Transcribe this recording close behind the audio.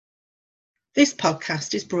This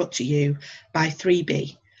podcast is brought to you by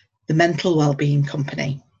 3B, the mental wellbeing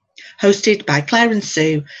company, hosted by Claire and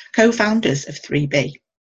Sue, co-founders of 3B.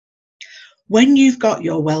 When you've got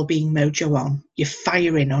your wellbeing mojo on, you're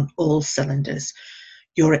firing on all cylinders.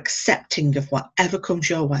 You're accepting of whatever comes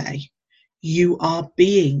your way. You are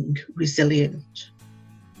being resilient.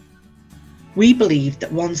 We believe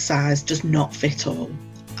that one size does not fit all,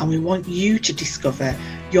 and we want you to discover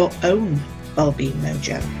your own wellbeing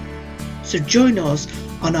mojo. So join us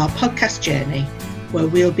on our podcast journey, where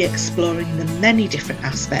we'll be exploring the many different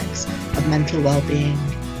aspects of mental wellbeing,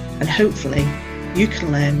 and hopefully you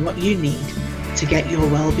can learn what you need to get your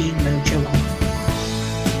wellbeing mojo on.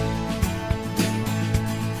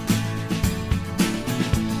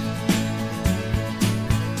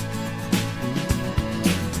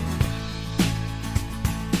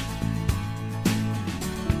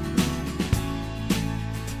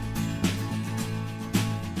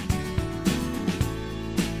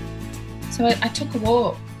 So I took a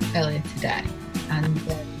walk earlier today, and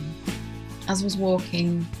as I was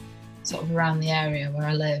walking sort of around the area where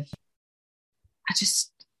I live,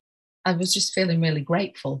 I was just feeling really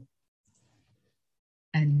grateful.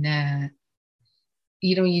 And,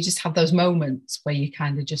 you just have those moments where you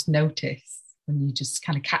kind of just notice, when you just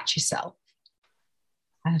kind of catch yourself.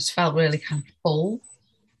 And I just felt really kind of full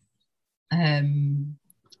and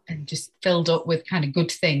just filled up with kind of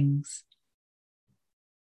good things.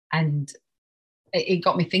 And it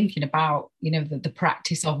got me thinking about, the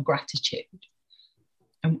practice of gratitude.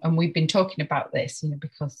 And we've been talking about this,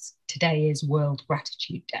 because today is World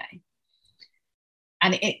Gratitude Day.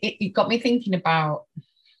 And it got me thinking about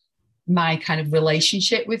my kind of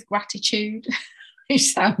relationship with gratitude,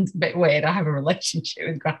 which sounds a bit weird. I have a relationship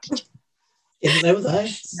with gratitude. Didn't know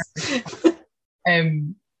that.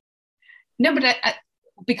 No, but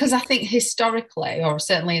because I think historically, or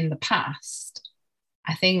certainly in the past,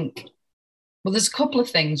 I think, well, there's a couple of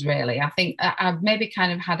things really. I think I've maybe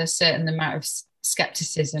kind of had a certain amount of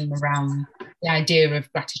skepticism around the idea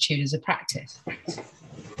of gratitude as a practice.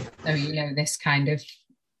 So, this kind of,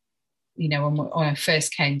 when I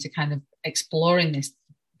first came to kind of exploring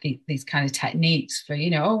these kind of techniques for,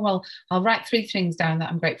 I'll write 3 things down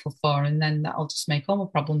that I'm grateful for, and then that'll just make all my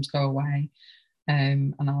problems go away.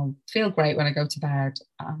 And I'll feel great when I go to bed,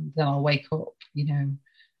 and then I'll wake up, and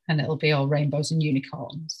it'll be all rainbows and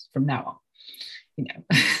unicorns from now on.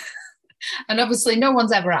 And obviously no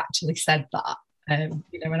one's ever actually said that, and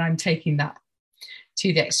I'm taking that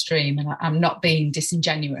to the extreme, and I'm not being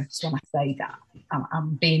disingenuous when I say that.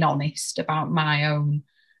 I'm being honest about my own,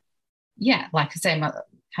 like I say, my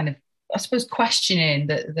kind of, I suppose, questioning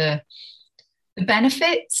the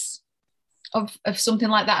benefits of something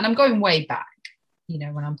like that. And I'm going way back,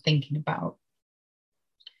 when I'm thinking about,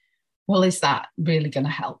 well, is that really going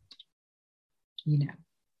to help?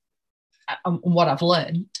 What I've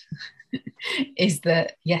learned is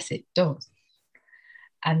that yes, it does.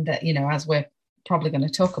 And that, as we're probably going to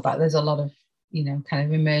talk about, there's a lot of, kind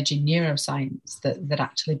of emerging neuroscience that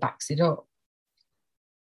actually backs it up.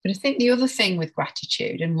 But I think the other thing with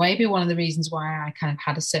gratitude, and maybe one of the reasons why I kind of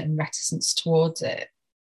had a certain reticence towards it,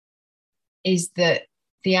 is that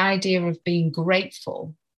the idea of being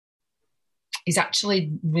grateful is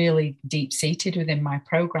actually really deep-seated within my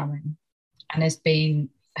programming, and has been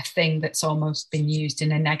a thing that's almost been used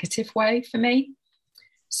in a negative way for me.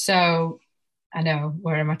 So I know,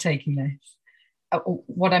 where am I taking this?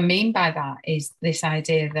 What I mean by that is this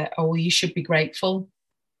idea that, you should be grateful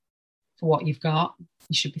for what you've got.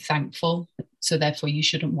 You should be thankful. So therefore you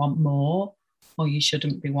shouldn't want more, or you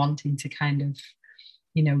shouldn't be wanting to kind of,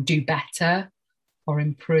 do better or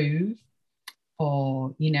improve,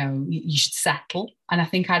 or, you should settle. And I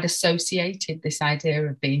think I'd associated this idea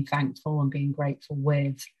of being thankful and being grateful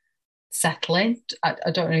with settling.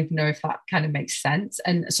 I don't even know if that kind of makes sense.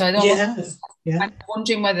 And so I'm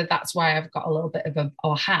wondering whether that's why I've got a little bit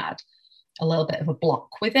of had a little bit of a block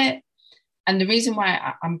with it. And the reason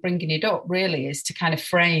why I'm bringing it up really is to kind of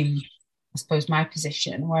frame, I suppose, my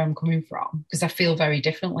position, where I'm coming from, because I feel very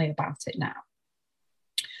differently about it now.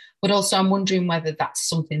 But also I'm wondering whether that's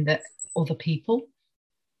something that other people,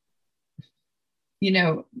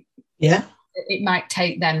 it might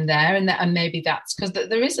take them there, and maybe that's because there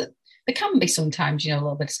can be sometimes, a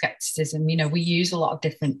little bit of skepticism. We use a lot of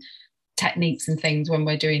different techniques and things when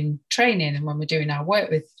we're doing training and when we're doing our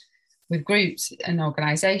work with groups and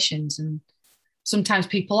organizations, and sometimes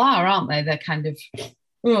people aren't they? They're kind of,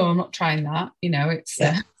 I'm not trying that, it's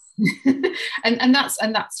and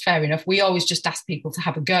that's fair enough. We always just ask people to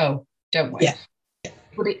have a go, don't we?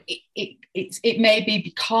 But it may be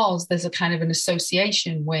because there's a kind of an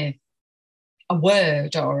association with, a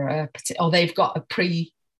word or they've got a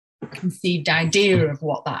preconceived idea of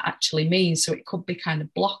what that actually means. So it could be kind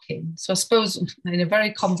of blocking. So I suppose in a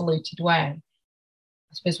very convoluted way,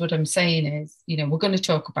 I suppose what I'm saying is, we're going to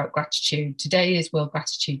talk about gratitude. Today is World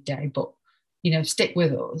Gratitude Day, but, stick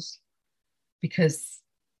with us because,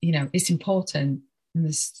 it's important and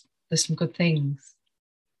there's some good things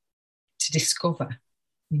to discover,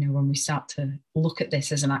 when we start to look at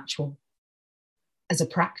this as a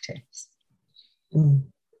practice. Mm.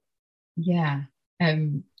 Yeah.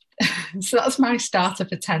 So that's my starter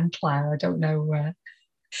for 10, Claire. I don't know.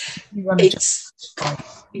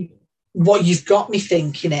 What you've got me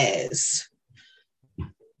thinking is,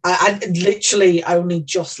 I literally only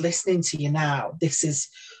just listening to you now, this is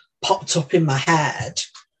popped up in my head.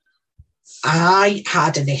 I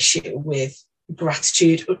had an issue with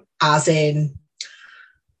gratitude, as in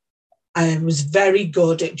I was very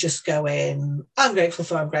good at just going, I'm grateful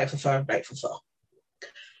for, I'm grateful for, I'm grateful for.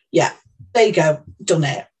 Yeah, there you go, done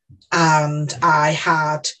it. And I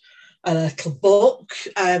had a little book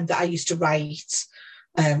that I used to write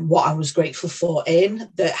what I was grateful for in,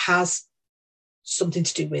 that has something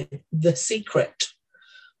to do with The Secret,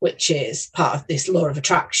 which is part of this law of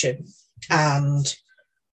attraction. And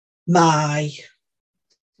my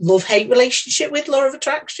love-hate relationship with law of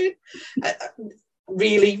attraction,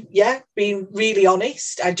 really, being really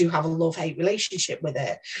honest, I do have a love-hate relationship with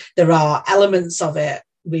it. There are elements of it,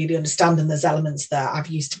 really understanding there's elements that I've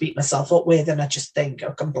used to beat myself up with and I just think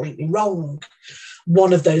are completely wrong.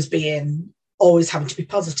 One of those being always having to be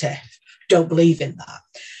positive. Don't believe in that.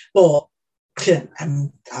 But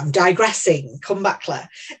I'm digressing. Come back, Claire.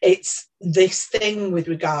 It's this thing with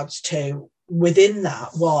regards to within that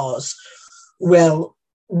was, well,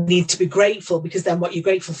 need to be grateful because then what you're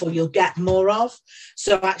grateful for you'll get more of.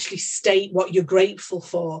 So actually state what you're grateful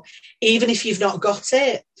for, even if you've not got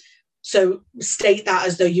it. So state that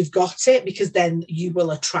as though you've got it, because then you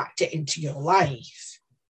will attract it into your life.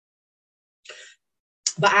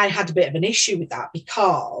 But I had a bit of an issue with that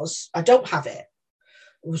because I don't have it.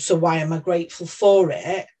 So why am I grateful for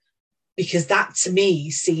it? Because that to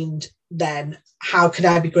me seemed then, how could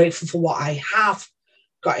I be grateful for what I have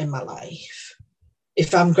got in my life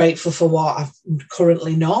if I'm grateful for what I'm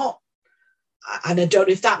currently not? And I don't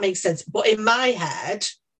know if that makes sense. But in my head,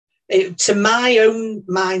 to my own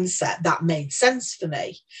mindset, that made sense for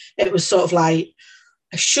me. It was sort of like,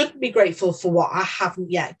 I should be grateful for what I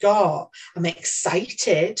haven't yet got. I'm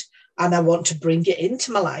excited and I want to bring it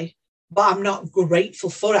into my life, but I'm not grateful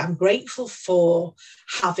for it. I'm grateful for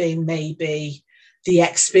having maybe the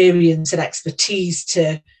experience and expertise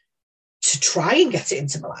to try and get it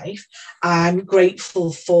into my life. I'm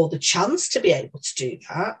grateful for the chance to be able to do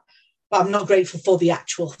that, but I'm not grateful for the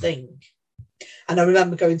actual thing. And I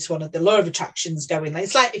remember going to one of the law of attractions going,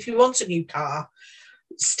 it's like, if you want a new car,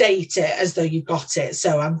 state it as though you got it.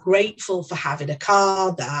 So I'm grateful for having a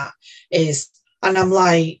car that is, and I'm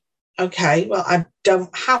like, okay, well, I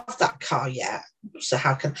don't have that car yet. So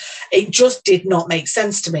how can, it just did not make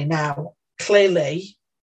sense to me. Now, clearly,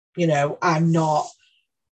 I'm not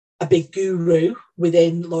a big guru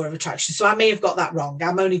within law of attraction. So I may have got that wrong.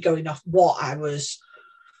 I'm only going off what I was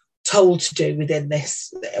told to do within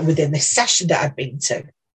this session that I'd been to.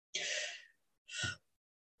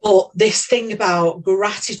 But this thing about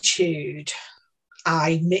gratitude,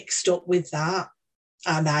 I mixed up with that.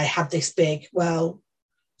 And I had this big, what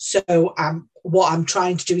I'm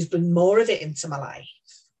trying to do is bring more of it into my life,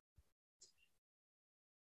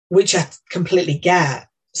 which I completely get.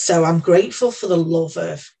 So I'm grateful for the love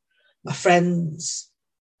of my friends.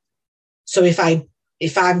 So if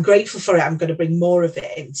I'm grateful for it, I'm going to bring more of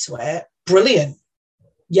it into it. Brilliant.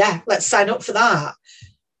 Yeah, let's sign up for that.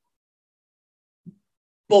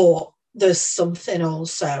 But there's something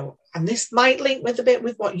also, and this might link with a bit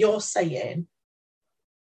with what you're saying.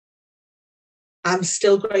 I'm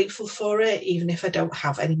still grateful for it, even if I don't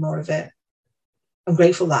have any more of it. I'm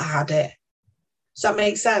grateful that I had it. Does that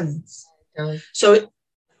make sense? So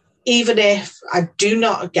even if I do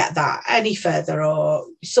not get that any further or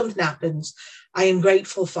something happens, I am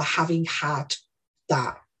grateful for having had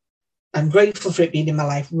that. I'm grateful for it being in my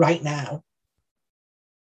life right now.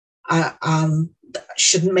 That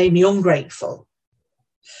shouldn't make me ungrateful.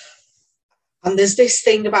 And there's this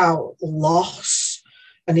thing about loss,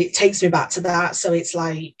 and it takes me back to that. So it's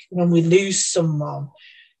like when we lose someone,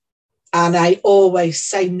 and I always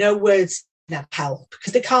say no words can help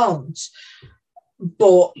because they can't.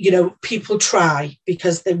 But, people try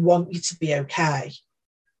because they want you to be okay.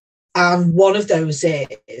 And one of those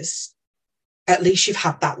is, at least you've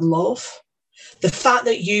had that love. The fact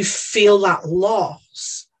that you feel that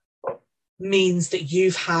loss means that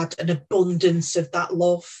you've had an abundance of that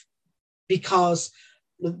love, because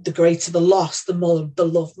the greater the loss, the more the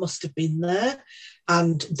love must have been there.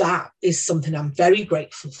 And that is something I'm very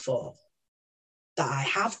grateful for, that I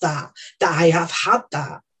have that I have had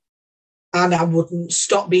that, and I wouldn't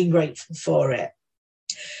stop being grateful for it.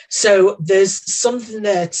 So there's something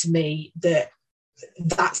there to me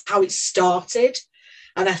that's how it started.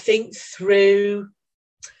 And I think through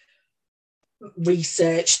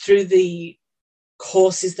research, through the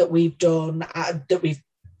courses that we've done, that we've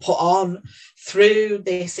put on, through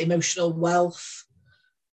this emotional wealth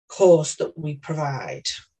course that we provide,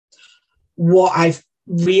 what I've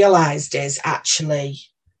realized is actually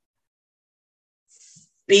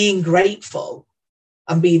being grateful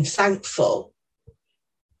and being thankful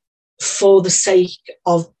for the sake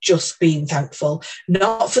of just being thankful,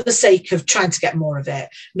 not for the sake of trying to get more of it,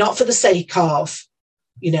 not for the sake of,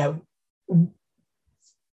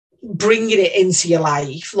 bringing it into your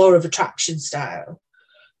life, law of attraction style.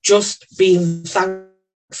 Just being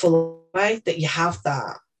thankful that you have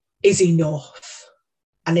that is enough,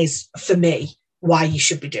 and is, for me, why you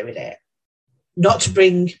should be doing it. Not to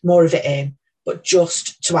bring more of it in, but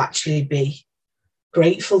just to actually be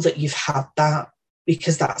grateful that you've had that,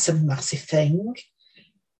 because that's a massive thing.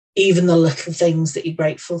 Even the little things that you're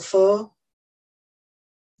grateful for.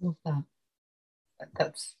 Love that.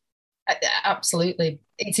 That's absolutely.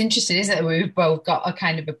 It's interesting, isn't it? We've both got a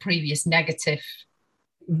kind of a previous negative,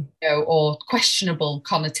 or questionable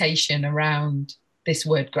connotation around this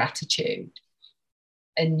word gratitude.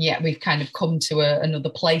 And yet we've kind of come to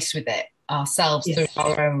another place with it ourselves, yes, through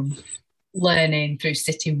our own learning, through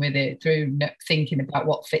sitting with it, through thinking about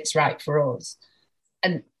what fits right for us.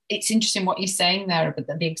 And it's interesting what you're saying there, but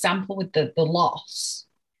the example with the loss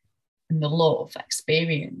and the love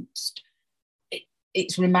experienced,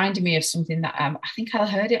 it's reminding me of something that I think I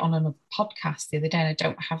heard it on a podcast the other day, and I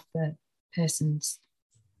don't have the person's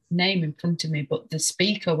name in front of me, but the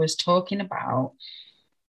speaker was talking about,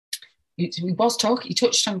 he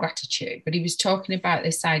touched on gratitude, but he was talking about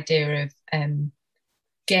this idea of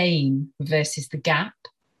gain versus the gap.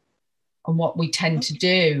 And what we tend to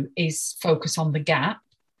do is focus on the gap.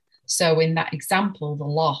 So in that example, the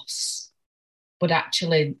loss, but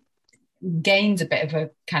actually gain's a bit of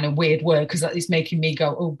a kind of weird word, because it's making me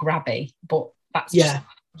go, oh, grabby. But that's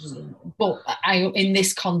but in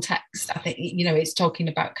this context, I think, it's talking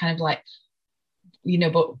about kind of like,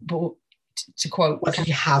 but to quote, what do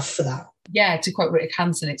you have for that? Yeah, to quote Rick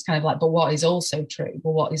Hansen, it's kind of like, but what is also true?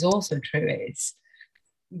 Well, what is also true is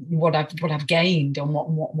what I've gained, and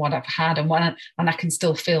what I've had, and I can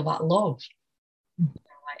still feel that love,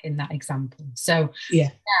 like in that example. So yeah,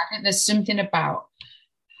 I think there's something about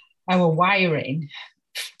our wiring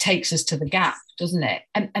takes us to the gap, doesn't it?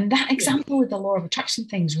 And that example with the law of attraction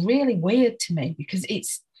thing is really weird to me, because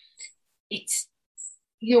it's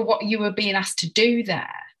what you were being asked to do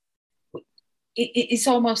there. It's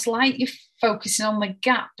almost like you're focusing on the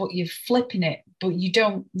gap, but you're flipping it, but you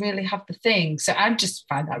don't really have the thing. So I just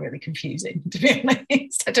find that really confusing, to be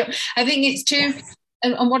honest. I think it's too,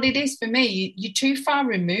 and what it is for me, you're too far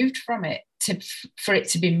removed from it for it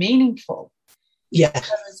to be meaningful. Yeah.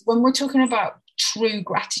 Because when we're talking about true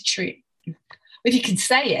gratitude, if you can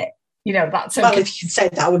say it, that's okay. Well, if you can say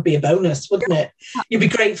it, that would be a bonus, wouldn't it? You'd be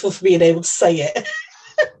grateful for being able to say it.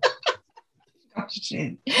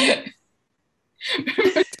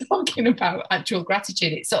 We're talking about actual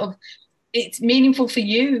gratitude. It's meaningful for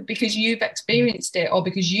you because you've experienced it, or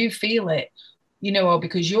because you feel it, or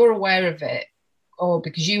because you're aware of it, or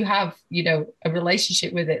because you have, a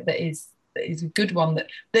relationship with it that is a good one,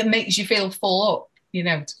 that makes you feel full up,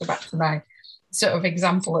 to go back to my sort of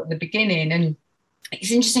example at the beginning. And it's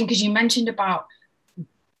interesting because you mentioned about,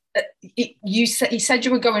 you said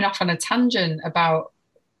you were going off on a tangent about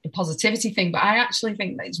the positivity thing, but I actually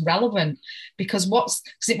think that it's relevant, because what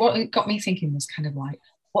it got me thinking was kind of like,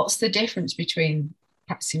 what's the difference between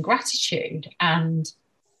practicing gratitude and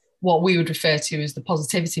what we would refer to as the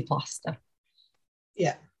positivity plaster?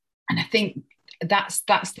 Yeah. And I think that's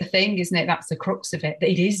the thing, isn't it? That's the crux of it, that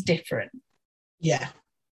it is different. Yeah.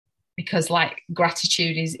 Because like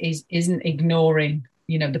gratitude isn't ignoring,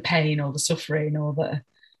 the pain or the suffering, or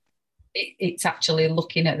it's actually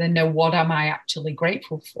looking at what am I actually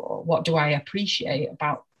grateful for? What do I appreciate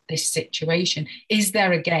about this situation? Is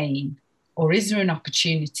there a gain, or is there an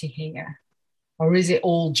opportunity here? Or is it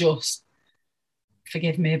all just,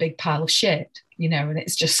 forgive me, a big pile of shit, and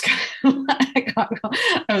it's just kind of like,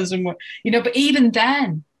 but even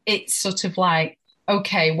then it's sort of like,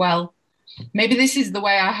 okay, well, maybe this is the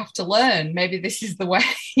way I have to learn. Maybe this is the way,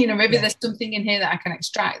 maybe there's something in here that I can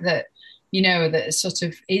extract that you know, that sort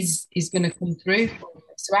of is going to come through.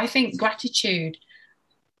 So I think gratitude,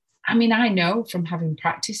 I mean, I know from having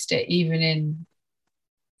practiced it, even in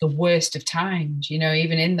the worst of times, you know,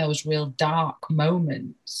 even in those real dark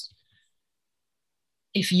moments,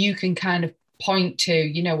 if you can kind of point to,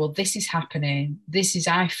 you know, well, this is happening, this is,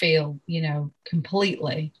 I feel, you know,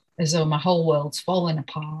 completely as though my whole world's falling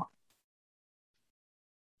apart.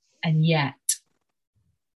 And yet,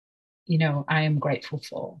 you know, I am grateful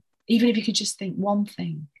for, even if you could just think one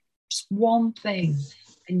thing, just one thing,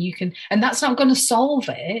 and you can, and that's not going to solve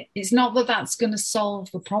it. It's not that that's going to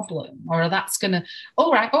solve the problem, or that's going to,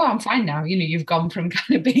 all right, oh, I'm fine now. You know, you've gone from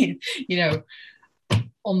kind of being, you know,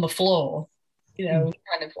 on the floor, you know,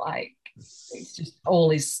 kind of like, it's just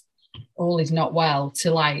all is not well,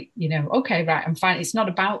 to like, you know, okay, right, I'm fine. It's not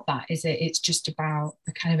about that, is it? It's just about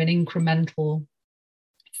a kind of an incremental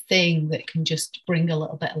thing that can just bring a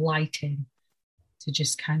little bit of light in, to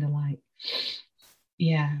just kind of like,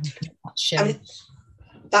 yeah, I mean,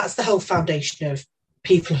 that's the whole foundation of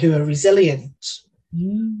people who are resilient.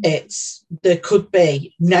 It's, there could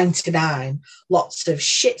be 99 lots of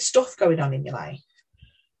shit stuff going on in your life,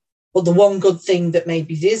 but the one good thing that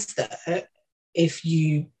maybe is there, if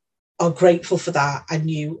you are grateful for that and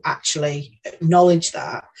you actually acknowledge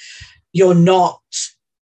that, you're not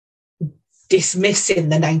dismissing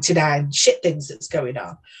the 99 shit things that's going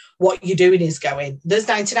on. What you're doing is going, there's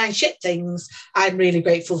 99 shit things, I'm really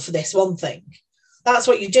grateful for this one thing. That's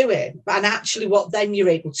what you're doing. And actually what then you're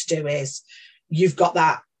able to do is, you've got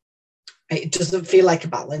that, it doesn't feel like a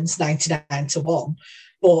balance, 99 to 1,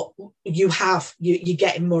 but you're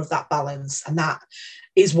getting more of that balance. And that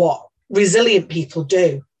is what resilient people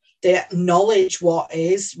do. They acknowledge what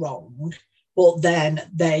is wrong, but then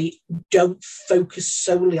they don't focus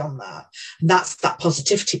solely on that. And that's that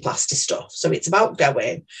positivity plaster stuff. So it's about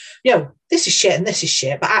going, you know, this is shit and this is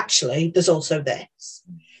shit, but actually there's also this.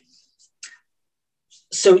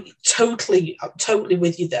 So totally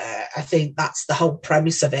with you there. I think that's the whole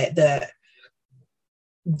premise of it, that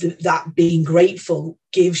being grateful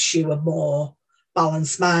gives you a more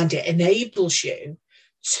balanced mind. It enables you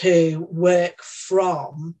to work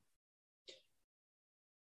from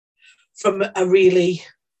a really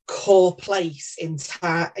core place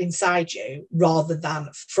inside you, rather than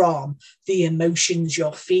from the emotions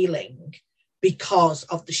you're feeling because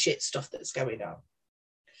of the shit stuff that's going on.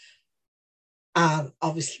 And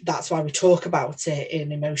obviously that's why we talk about it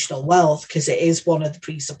in Emotional Wealth, because it is one of the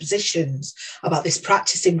presuppositions about this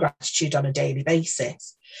practicing gratitude on a daily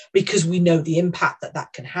basis, because we know the impact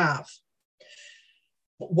that can have.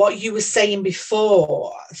 What you were saying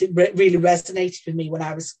before, I think really resonated with me when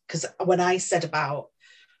I said about,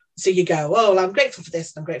 so you go, oh, well, I'm grateful for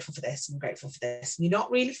this, and I'm grateful for this, and I'm grateful for this, and you're not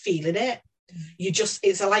really feeling it. You just,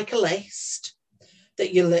 it's like a list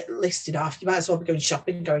that you're listed off. You might as well be going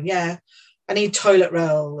shopping, going, yeah, I need toilet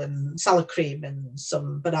roll and salad cream and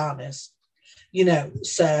some bananas, you know.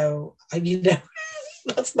 So, you know,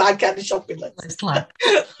 that's my kind of shopping list.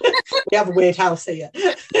 We have a weird house here.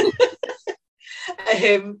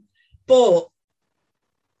 But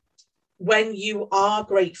when you are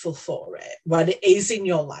grateful for it, when it is in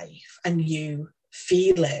your life and you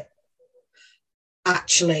feel it,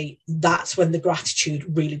 actually, that's when the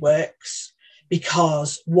gratitude really works,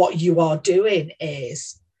 because what you are doing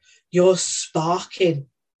is you're sparking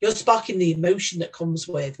the emotion that comes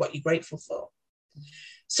with what you're grateful for.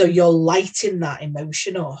 So you're lighting that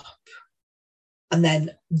emotion up. And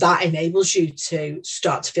then that enables you to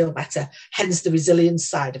start to feel better, hence the resilience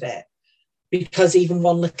side of it. Because even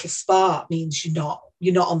one little spark means you're not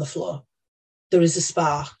on the floor. There is a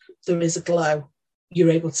spark, there is a glow.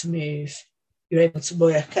 You're able to move, you're able to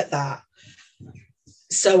work at that.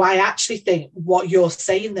 So I actually think what you're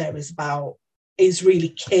saying there is really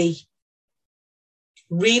key.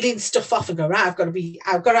 Reading stuff off and go, right, I've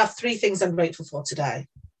got to have 3 things I'm grateful for today.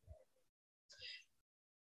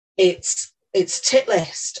 It's tick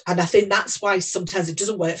list. And I think that's why sometimes it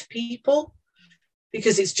doesn't work for people,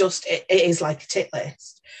 because it's just, it is like a tick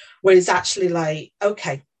list. Whereas actually like,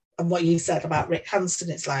 okay, and what you said about Rick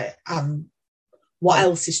Hansen, it's like, what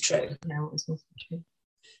else is true? No, it was also true.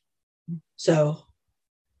 So,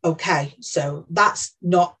 okay, so that's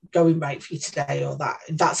not going right for you today, or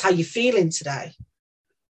that's how you're feeling today.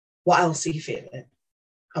 What else are you feeling?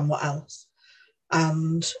 And what else?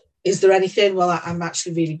 And is there anything? Well, I'm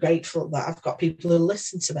actually really grateful that I've got people who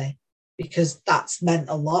listen to me, because that's meant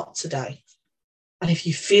a lot today. And if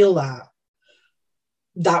you feel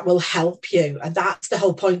that will help you. And that's the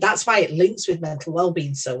whole point. That's why it links with mental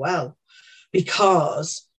well-being so well,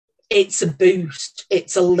 because it's a boost,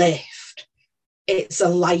 it's a lift, it's a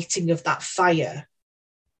lighting of that fire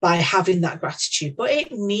by having that gratitude, but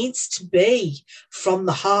it needs to be from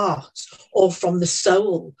the heart or from the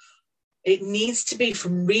soul. It needs to be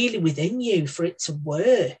from really within you for it to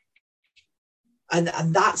work. And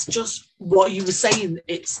that's just what you were saying.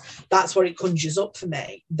 That's what it conjures up for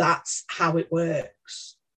me. That's how it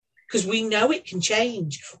works. Because we know it can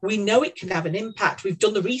change. We know it can have an impact. We've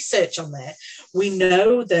done the research on that. We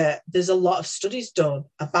know that there's a lot of studies done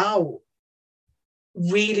about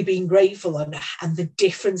really being grateful and the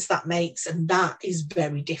difference that makes. And that is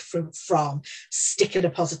very different from sticking a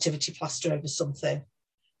positivity plaster over something.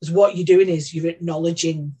 Because what you're doing is you're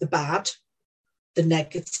acknowledging the bad, the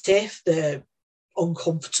negative, the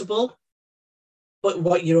uncomfortable. But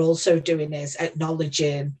what you're also doing is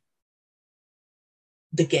acknowledging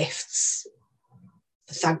the gifts,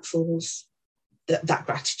 the thankfuls, that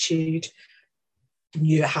gratitude. And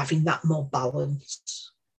you're having that more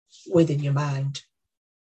balance within your mind.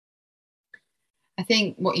 I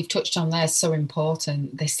think what you've touched on there is so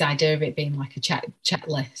important, this idea of it being like a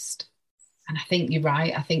checklist. And I think you're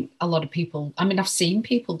right. I think a lot of people, I mean, I've seen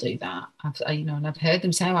people do that, and I've heard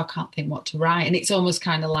them say, oh, I can't think what to write. And it's almost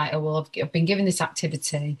kind of like, oh, well, I've been given this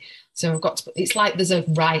activity, so I've got to, it's like there's a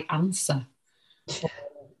right answer, but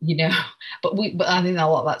I think a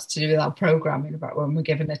lot of that's to do with our programming about when we're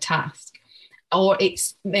given a task. Or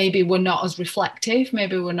it's maybe we're not as reflective,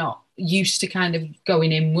 maybe we're not used to kind of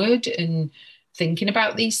going inward and thinking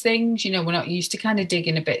about these things. We're not used to kind of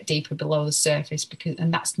digging a bit deeper below the surface,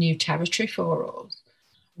 and that's new territory for us.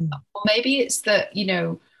 Or maybe it's that,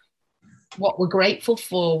 what we're grateful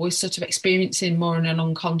for, we're sort of experiencing more on an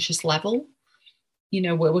unconscious level,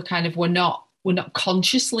 where we're not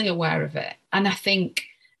consciously aware of it. And I think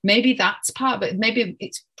maybe that's part of it. Maybe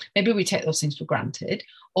we take those things for granted,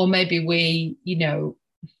 or maybe we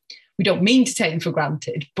don't mean to take them for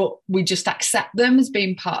granted, but we just accept them as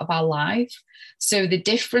being part of our life. So the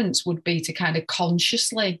difference would be to kind of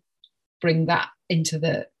consciously bring that into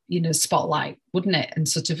the, spotlight, wouldn't it? And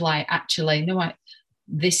sort of like, actually, no,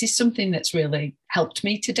 this is something that's really helped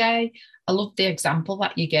me today. I love the example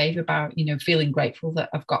that you gave about, feeling grateful that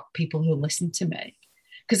I've got people who listen to me.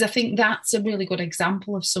 Because I think that's a really good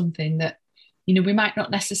example of something that, we might not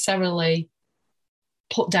necessarily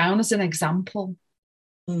put down as an example.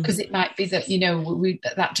 Because it might be that,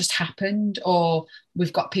 that just happened, or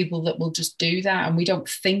we've got people that will just do that, and we don't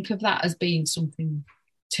think of that as being something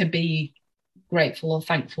to be grateful or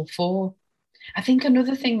thankful for. I think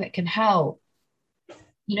another thing that can help,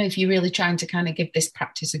 if you're really trying to kind of give this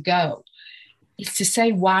practice a go, is to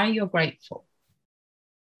say why you're grateful.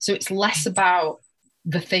 So it's less about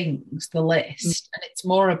the things, the list, and it's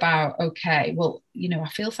more about, okay, well, I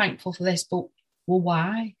feel thankful for this, but well,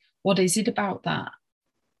 why? What is it about that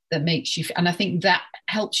makes you, and I think that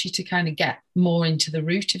helps you to kind of get more into the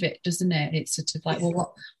root of it, doesn't it? It's sort of like,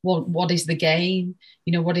 well, what is the gain?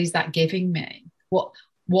 What is that giving me?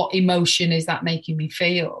 What emotion is that making me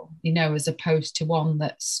feel? As opposed to one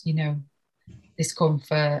that's,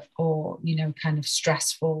 discomfort or, kind of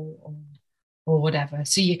stressful or whatever.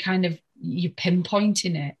 So you're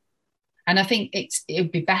pinpointing it. And I think it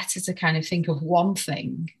would be better to kind of think of one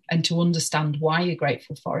thing and to understand why you're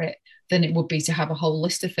grateful for it than it would be to have a whole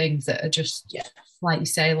list of things that are just, like you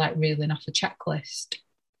say, like reeling off a checklist.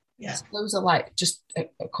 Yeah. So those are like just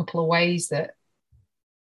a couple of ways that,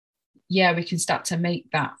 we can start to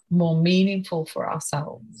make that more meaningful for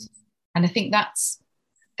ourselves. And I think that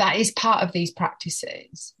is part of these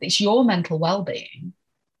practices. It's your mental well-being.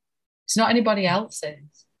 It's not anybody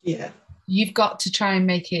else's. Yeah. You've got to try and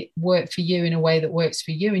make it work for you in a way that works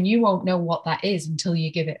for you. And you won't know what that is until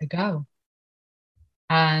you give it a go.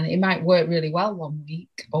 And it might work really well one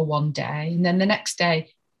week or one day. And then the next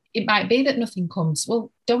day, it might be that nothing comes.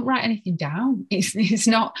 Well, don't write anything down. It's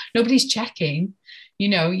not, nobody's checking. You're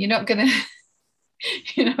not going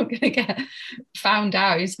to get found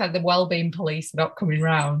out. It's like the wellbeing police not coming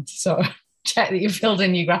round. So check that you filled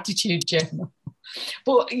in your gratitude journal.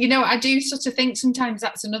 But, I do sort of think sometimes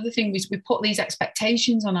that's another thing. We put these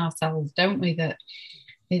expectations on ourselves, don't we? That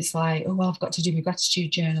it's like, oh, well, I've got to do my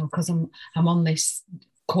gratitude journal because I'm on this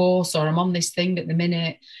course or I'm on this thing at the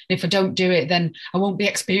minute. And if I don't do it, then I won't be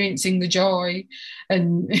experiencing the joy.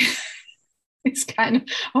 And it's kind of,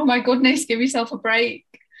 oh, my goodness, give yourself a break.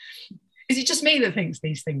 Is it just me that thinks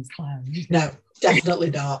these things, Claire? No,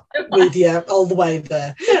 definitely not. With you all the way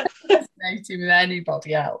there. Resonating with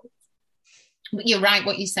anybody else. But you're right,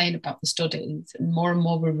 what you're saying about the studies, and more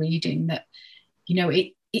we're reading that,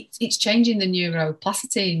 it's changing the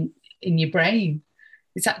neuroplasticity in your brain.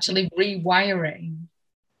 It's actually rewiring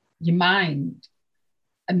your mind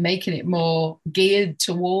and making it more geared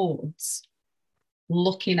towards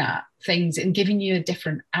looking at things and giving you a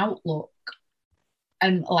different outlook.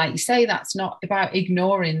 And like you say, that's not about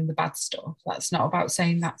ignoring the bad stuff. That's not about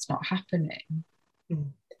saying that's not happening. It's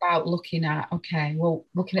about looking at, okay, well,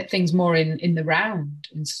 looking at things more in the round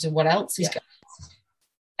and sort of what else is going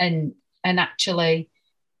on. And actually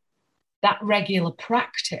that regular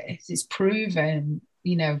practice is proven,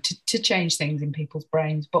 you know, to change things in people's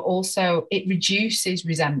brains, but also it reduces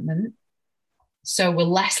resentment. So we're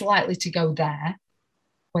less likely to go there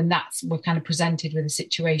when we're kind of presented with a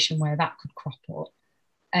situation where that could crop up.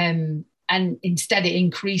 And instead it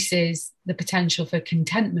increases the potential for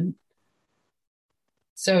contentment.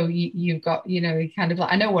 So you've got, you know, kind of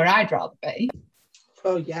like, I know where I'd rather be.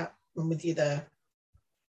 Oh yeah, I'm with you there.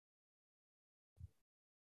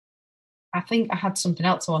 I think I had something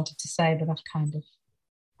else I wanted to say, but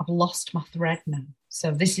I've lost my thread now.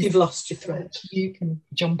 So You've lost your thread. You can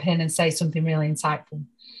jump in and say something really insightful.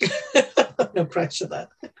 No pressure there.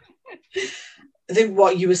 I think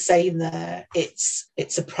what you were saying there, it's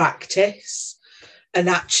a practice. And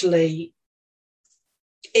actually,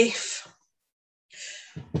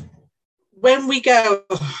 when we go,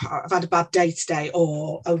 oh, I've had a bad day today,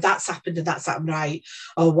 or, oh, that's happened and that's happened, right,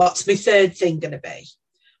 or what's my third thing going to be?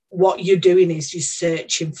 What you're doing is you're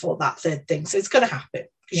searching for that third thing. So it's going to happen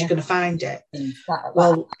because you're going to find it.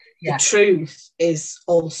 Well, the truth is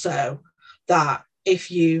also that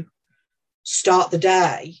if you start the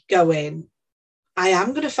day going, I am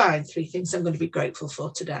going to find 3 things I'm going to be grateful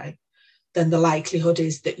for today, then the likelihood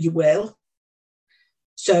is that you will.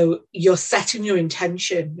 So you're setting your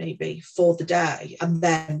intention maybe for the day, and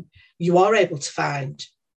then you are able to find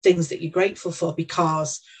things that you're grateful for,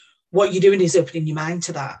 because what you're doing is opening your mind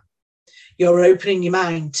to that. You're opening your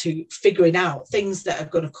mind to figuring out things that are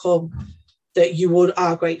going to come that you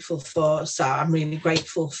are grateful for. So I'm really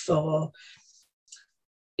grateful for,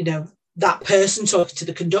 you know, that person talking to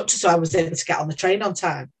the conductor, so I was able to get on the train on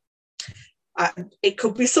time. It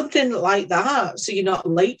could be something like that. So you're not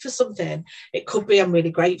late for something. It could be, I'm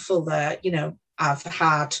really grateful that, you know, I've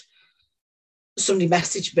had somebody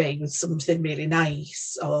message me with something really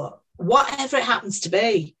nice, or whatever it happens to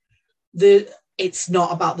be. It's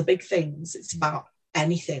not about the big things. It's about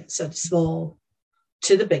anything. So the small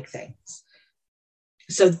to the big things.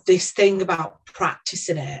 So this thing about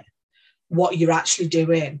practicing it, what you're actually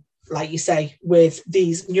doing, like you say, with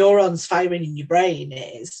these neurons firing in your brain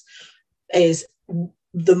is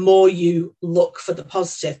the more you look for the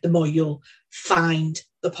positive, the more you'll find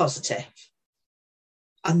the positive.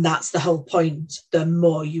 And that's the whole point. The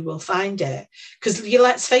more you will find it. Because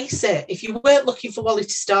let's face it, if you weren't looking for Wally to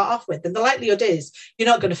start off with, then the likelihood is you're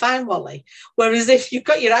not going to find Wally. Whereas if you've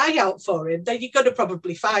got your eye out for him, then you're going to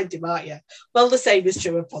probably find him, aren't you? Well, the same is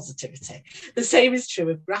true of positivity. The same is true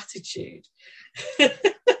of gratitude.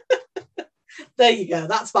 There you go.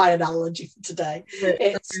 That's my analogy for today.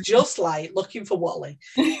 It's just like looking for Wally.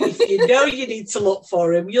 If you know you need to look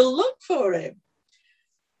for him, you'll look for him.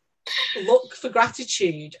 Look for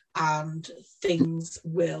gratitude and things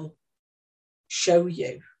will show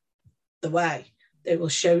you the way. They will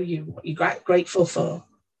show you what you're grateful for.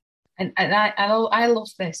 And I love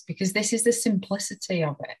this, because this is the simplicity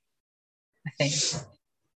of it, I think.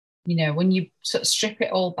 You know, when you sort of strip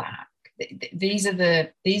it all back, these are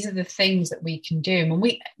the things that we can do, and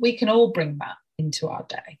we can all bring that into our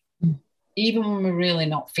day, even when we're really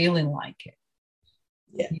not feeling like it.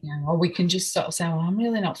 Yeah. You know, or we can just sort of say, well, I'm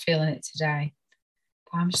really not feeling it today,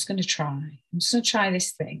 but I'm just going to try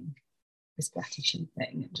this thing, this gratitude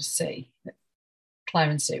thing, and just see that Claire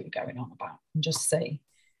and Sue are going on about, and just see.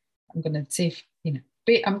 I'm going to see if, you know,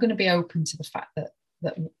 I'm going to be open to the fact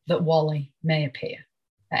that Wally may appear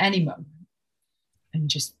at any moment and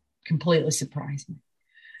just completely surprise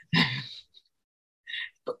me.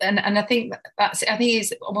 and I think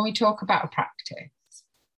is when we talk about a practice,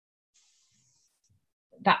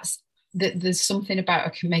 there's something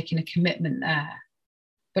about making a commitment there,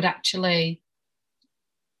 but actually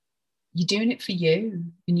you're doing it for you,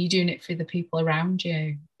 and you're doing it for the people around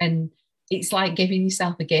you, and it's like giving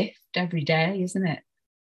yourself a gift every day, isn't it?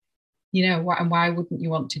 You know, and why wouldn't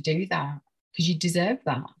you want to do that? Because you deserve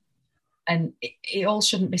that. And it all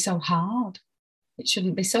shouldn't be so hard. It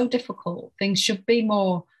shouldn't be so difficult. Things should be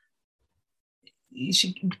more, we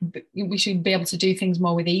should be able to do things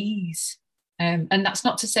more with ease. And that's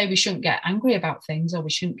not to say we shouldn't get angry about things, or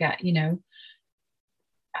we shouldn't get, you know,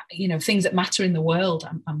 things that matter in the world.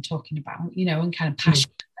 I'm talking about, you know, and kind of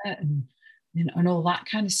passionate and all that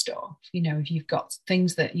kind of stuff. You know, if you've got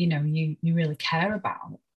things that, you know, you really care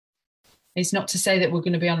about, it's not to say that we're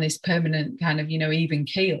going to be on this permanent kind of, you know, even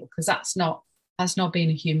keel, because that's not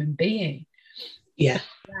being a human being. Yeah.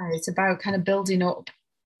 It's about kind of building up.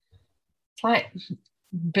 It's like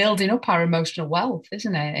building up our emotional wealth,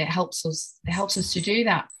 isn't it? It helps us to do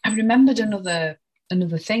that. I remembered another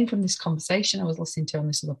thing from this conversation I was listening to on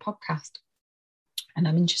this other podcast, and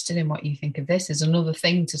I'm interested in what you think of this as another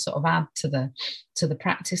thing to sort of add to the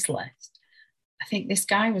practice list. I think this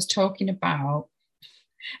guy was talking about,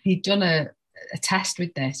 he'd done a test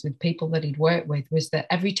with this with people that he'd worked with, was that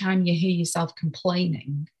every time you hear yourself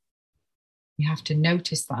complaining, you have to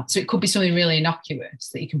notice that. So it could be something really innocuous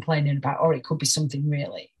that you're complaining about, or it could be something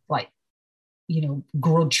really like,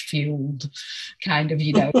 grudge fueled kind of,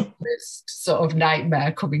 worst sort of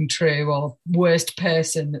nightmare coming true, or worst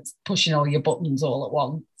person that's pushing all your buttons all at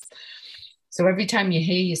once. So every time you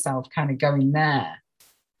hear yourself kind of going there,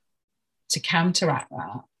 to counteract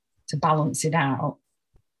that, to balance it out,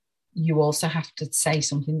 you also have to say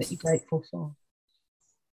something that you're grateful for.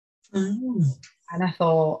 And I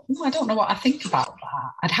thought, I don't know what I think about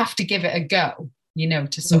that. I'd have to give it a go,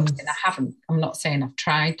 to something. I haven't. I'm not saying I've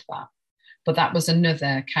tried that, but that was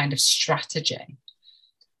another kind of strategy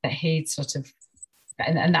that he'd sort of,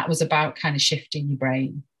 and that was about kind of shifting your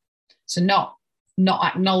brain. So not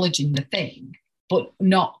acknowledging the thing, but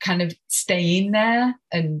not kind of staying there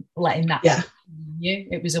and letting that you.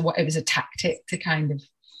 It was a tactic to kind of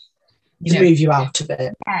move you out of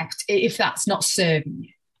it. If that's not serving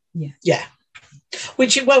you. Yeah.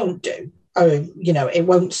 Which it won't do. It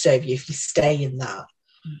won't serve you if you stay in that.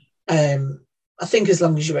 I think as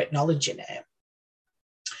long as you're acknowledging it.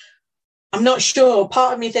 I'm not sure.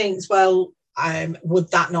 Part of me thinks, well,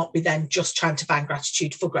 would that not be then just trying to find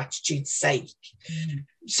gratitude for gratitude's sake?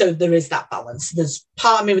 So there is that balance. There's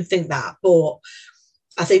part of me would think that, but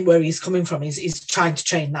I think where he's coming from is he's trying to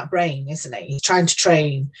train that brain, isn't he? He's trying to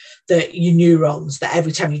train your neurons that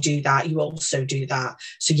every time you do that, you also do that.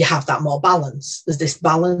 So you have that more balance. There's this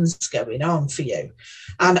balance going on for you.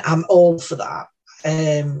 And I'm all for that.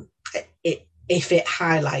 If it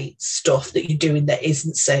highlights stuff that you're doing that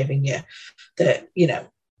isn't serving you, that,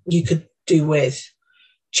 you could do with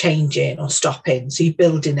changing or stopping. So you're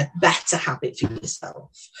building a better habit for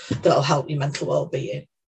yourself that'll help your mental well-being.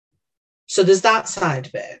 So there's that side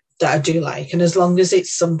of it that I do like. And as long as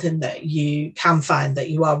it's something that you can find that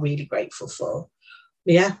you are really grateful for,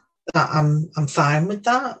 I'm fine with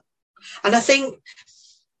that. And I think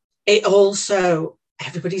it also,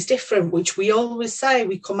 everybody's different, which we always say,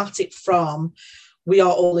 we come at it from, we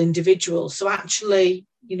are all individuals. So actually,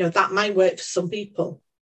 that might work for some people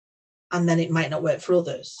and then it might not work for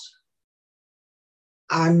others.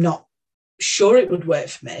 I'm not sure it would work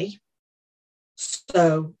for me.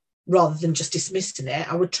 So rather than just dismissing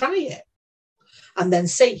it, I would try it and then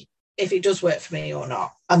see if it does work for me or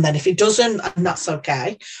not. And then if it doesn't, and that's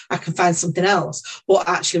okay, I can find something else. But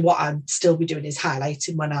actually what I'd still be doing is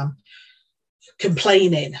highlighting when I'm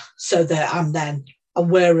complaining so that I'm then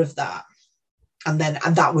aware of that. And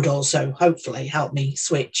that would also hopefully help me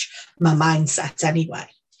switch my mindset anyway.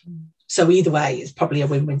 So either way, it's probably a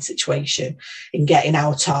win-win situation in getting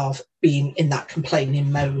out of being in that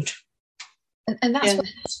complaining mode. And that's what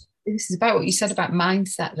this is about, what you said about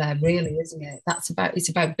mindset there, really, isn't it? It's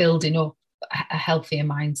about building up a healthier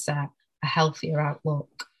mindset, a healthier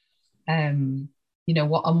outlook, and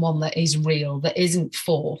one that is real, that isn't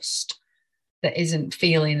forced, that isn't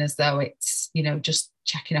feeling as though it's, just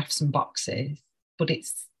checking off some boxes, but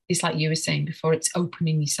it's like you were saying before, it's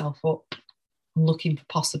opening yourself up and looking for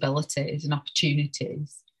possibilities and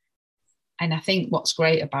opportunities. And I think what's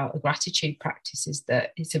great about the gratitude practice is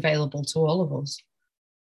that it's available to all of us.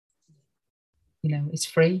 It's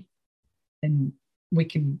free and we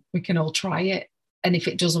can all try it. And if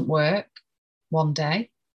it doesn't work one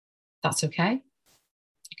day, that's okay.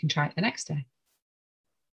 You can try it the next day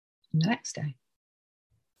and the next day.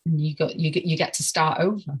 And you get to start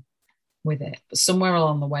over with it. But somewhere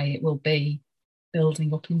along the way, it will be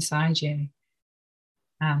building up inside you.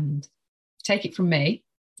 And take it from me,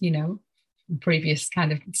 previous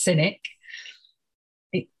kind of cynic,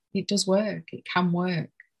 it does work. It can work.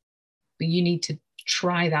 But you need to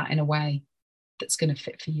try that in a way that's going to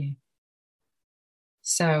fit for you.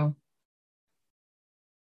 So,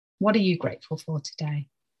 what are you grateful for today?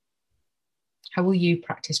 How will you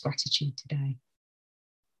practice gratitude today?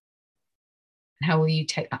 And how will you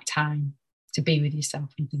take that time to be with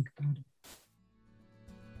yourself and think about it?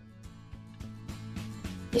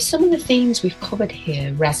 If some of the themes we've covered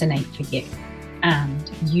here resonate for you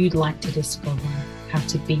and you'd like to discover how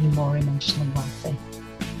to be more emotionally wealthy,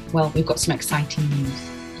 well, we've got some exciting news.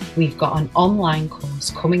 We've got an online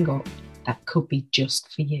course coming up that could be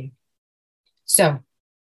just for you. So,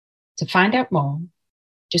 to find out more,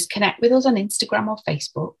 just connect with us on Instagram or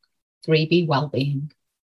Facebook 3B Wellbeing,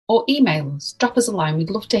 or email us, drop us a line. We'd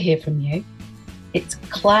love to hear from you. It's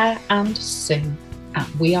Claire and Sue at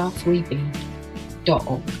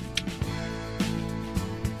weare3b.org.